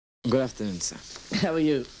Good afternoon, sir. How are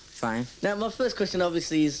you? Fine. Now, my first question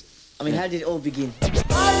obviously is, how did it all begin?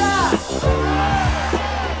 Alright!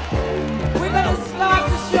 We're gonna start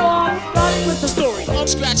the show off starting with the story. I'm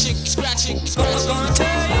scratching, gonna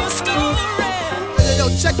tell you a story. Yo,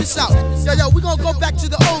 check this out. Yo, we gonna go back to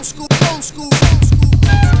the old school.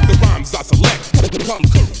 The rhymes I select come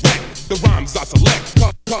correct. The rhymes I select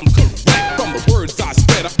come correct. From the words I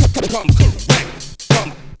spread, come correct.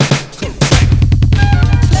 Come correct.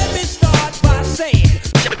 Let me start by saying,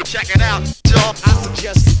 Check it out, y'all. I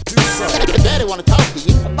suggest you do so. Daddy wanna talk to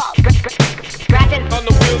you. scratching. On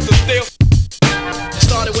the wheels of steel.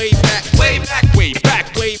 Started way back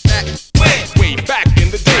Way back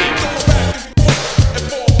in the day.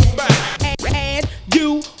 And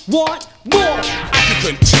you want more. I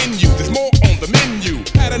can continue. There's more on the menu.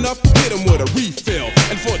 Had enough, hit 'em with a refill.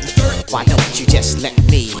 And for dessert, why don't you just let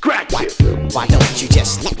me? scratch it. Why don't you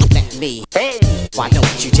just let me? Why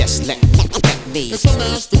don't you just let me? And some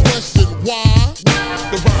ask the question, why?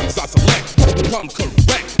 The rhymes I select come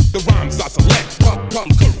correct. The rhymes I select come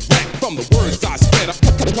correct. From the words I spread,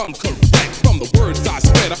 come correct. From the words I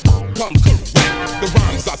spread, come correct. The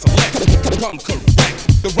rhymes I select come correct.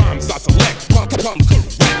 The rhymes I select come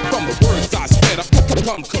correct. From the words I spread,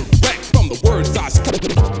 come correct. From the words I spread,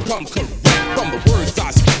 come correct. From the words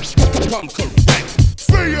I spread, come correct.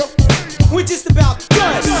 See ya. We're just about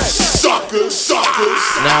done. Suckers!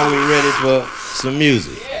 Now we're ready for some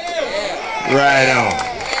music. Right on.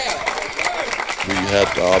 We had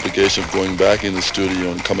the obligation of going back in the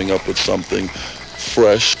studio and coming up with something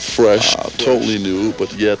fresh, totally new,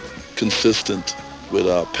 but yet consistent with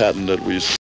a pattern that we